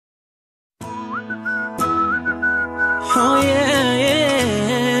Oh yeah,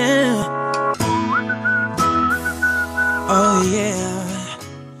 yeah. Oh yeah.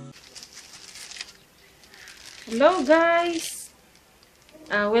 Hello guys,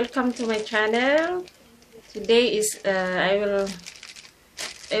 welcome to my channel. Today is I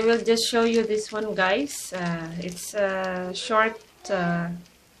will just show you this one, guys. It's a short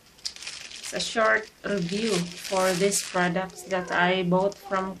review for these products that I bought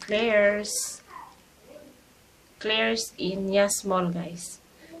from Pelaez in Yas Mall, guys.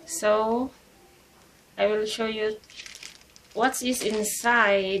 So I will show you what is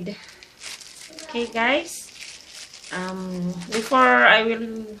inside. Okay, guys. Before I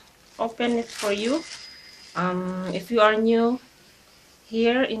will open it for you, if you are new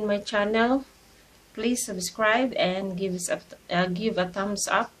here in my channel, please subscribe and give a thumbs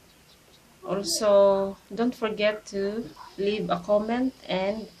up. Also, don't forget to leave a comment,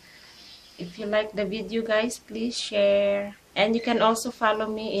 and if you like the video, guys, please share. And you can also follow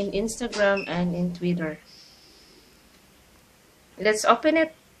me in Instagram and in Twitter. Let's open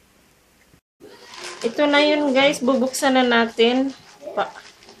it. Ito na yun, guys. Bubuksan na natin.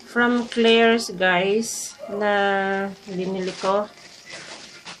 From Pelaez, guys, na binili ko.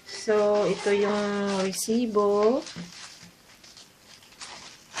 So, ito yung resibo.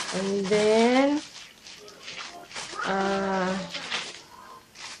 And then,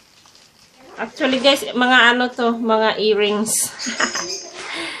 actually, guys, mga ano to, mga earrings.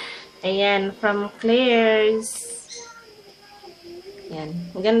 Ayan, from Pelaez. Ayan,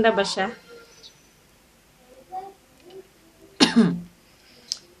 maganda ba siya?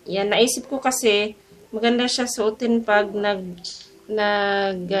 Yan, naisip ko kasi maganda siya suotin pag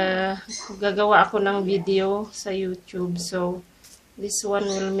gagawa ako ng video sa YouTube. So, this one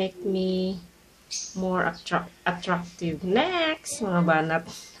will make me more attractive. Next, mga banat.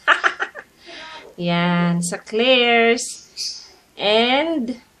 Yan, sa Pelaez.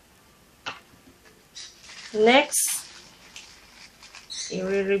 And, next,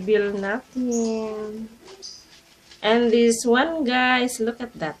 i-reveal natin. And this one, guys, look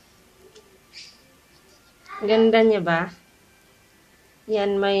at that. Ganda niya ba?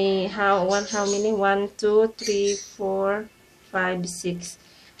 Yan, may how many? 1, 2, 3, 4, 5, 6.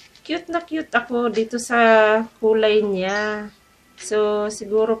 Cute na cute ako dito sa kulay niya. So,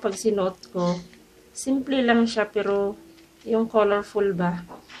 siguro pag sinuot ko, simple lang siya, pero yung colorful ba?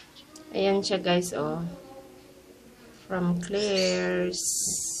 Ayan siya, guys, oh. From Pelaez.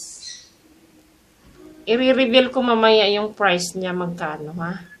 I-reveal ko mamaya yung price niya, magkano,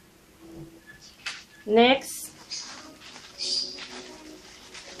 ha? Next.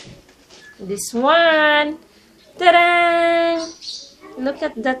 This one. Ta-da! Look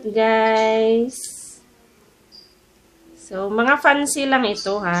at that, guys. So, mga fancy lang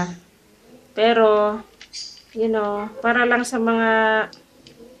ito, ha? Pero, you know, para lang sa mga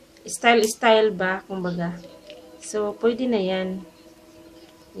style-style ba, kumbaga. So, pwede na yan.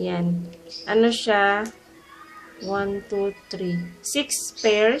 Yan. Ano siya? 1, 2, 3. 6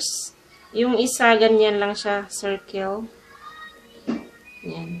 pairs. Yung isa, ganyan lang siya. Circle.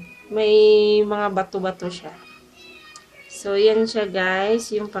 Yan. May mga bato-bato siya. So, yan siya,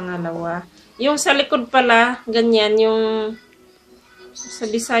 guys. Yung pangalawa. Yung sa likod pala, ganyan. Yung sa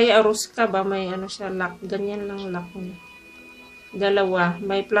Bisaya, Aruska ba? May ano siya, lock. Ganyan lang lock niya. Dalawa.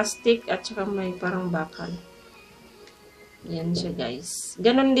 May plastic at saka may parang bakal. Yan siya, guys.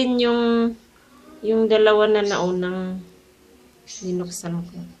 Ganon din yung dalawa na naunang binuksan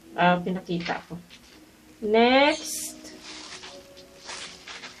ko. Pinakita ko. Next.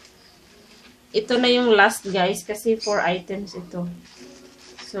 Ito na yung last, guys, kasi 4 items ito.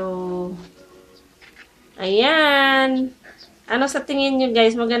 So, ayan. Ano sa tingin nyo,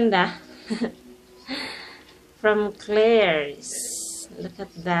 guys? Maganda? From Pelaez. Look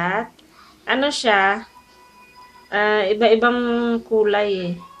at that. Ano siya? Iba-ibang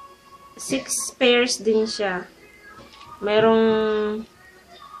kulay eh. 6 pairs din siya. Mayroong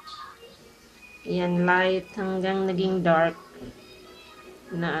yan, light hanggang naging dark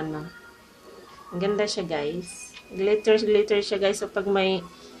na ano. Ang ganda siya, guys. Glitter siya, guys. So, pag may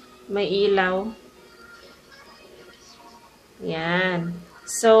ilaw. Yan.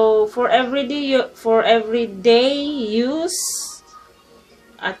 So, for everyday use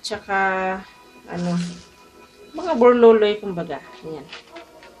at saka ano, mga burloloy, kumbaga. Ayan.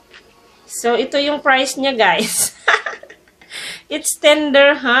 So, ito yung price niya, guys. It's 10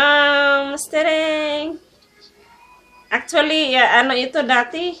 dirhams. Tereng! Actually, ano ito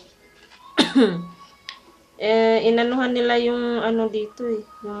dati? Inanuhan nila yung ano dito eh.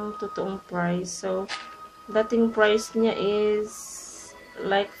 Yung totoong price. So, dating price niya is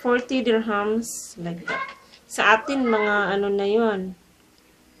like 40 dirhams. Like that. Sa atin, mga ano na yun.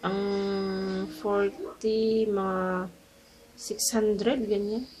 Ang 40, mga 600,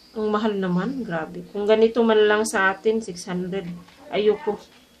 ganyan. Ang mahal naman, grabe. Kung ganito man lang sa atin, 600. Ayoko.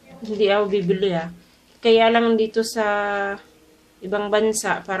 Hindi ako bibili Kaya lang dito sa ibang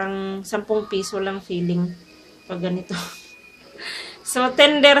bansa, parang 10 piso lang feeling pag ganito. So,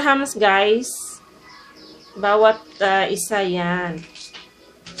 10 dirhams guys. Bawat isa yan.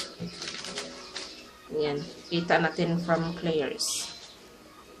 Yan. Kita natin from Claire's.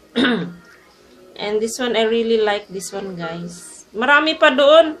 And this one, I really like this one, guys. Marami pa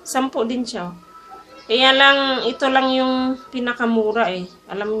doon. 10 din siya. Kaya lang, ito lang yung pinakamura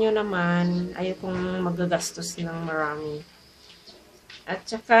Alam nyo naman, ayokong magagastos ng marami. At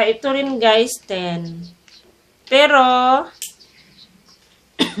saka, ito rin, guys, 10. Pero,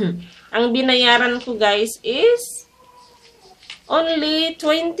 ang binayaran ko, guys, is only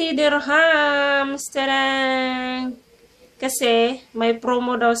 20 dirhams. Tarang! Kasi, may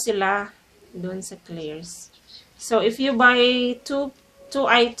promo daw sila doon sa Claire's. So, if you buy two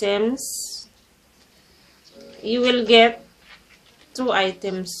items, you will get 2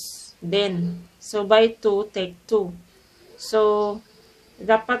 items then. So, buy 2, take 2. So,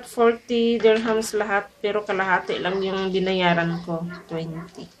 dapat 40 dirhams lahat, pero kalahati lang yung binayaran ko,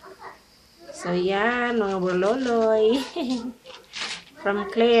 20. So, yan, mga bololoy. From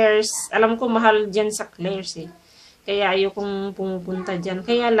Claire's. Alam ko, mahal dyan sa Claire's Kaya ayokong pumupunta dyan.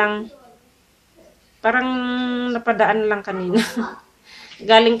 Kaya lang, parang napadaan lang kanina.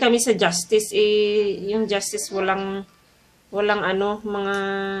 Galing kami sa Justice. Yung Justice walang mga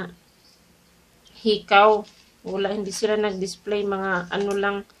hikaw. Hindi sila nag-display. Mga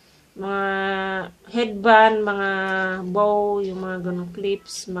mga headband, mga bow, yung mga ganong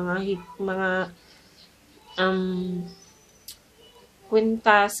clips, mga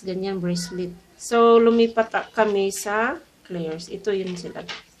kwintas, ganyan, bracelet. So, lumipat kami sa Claire's. Ito yun sila.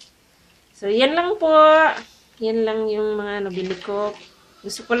 So, yan lang po. Yan lang yung mga nabili ko.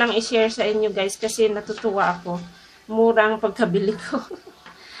 Gusto ko lang i-share sa inyo, guys, kasi natutuwa ako. Mura ang pagkabili ko.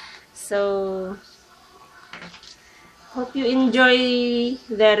 So, hope you enjoy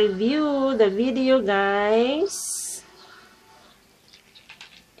the review, the video, guys.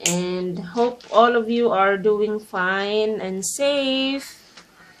 And hope all of you are doing fine and safe.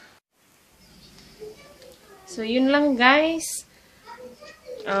 So, yun lang, guys.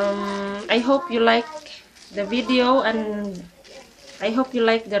 I hope you like the video and I hope you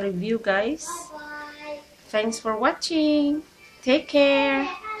like the review, guys. Thanks for watching. Take care.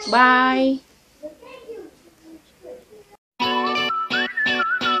 Bye.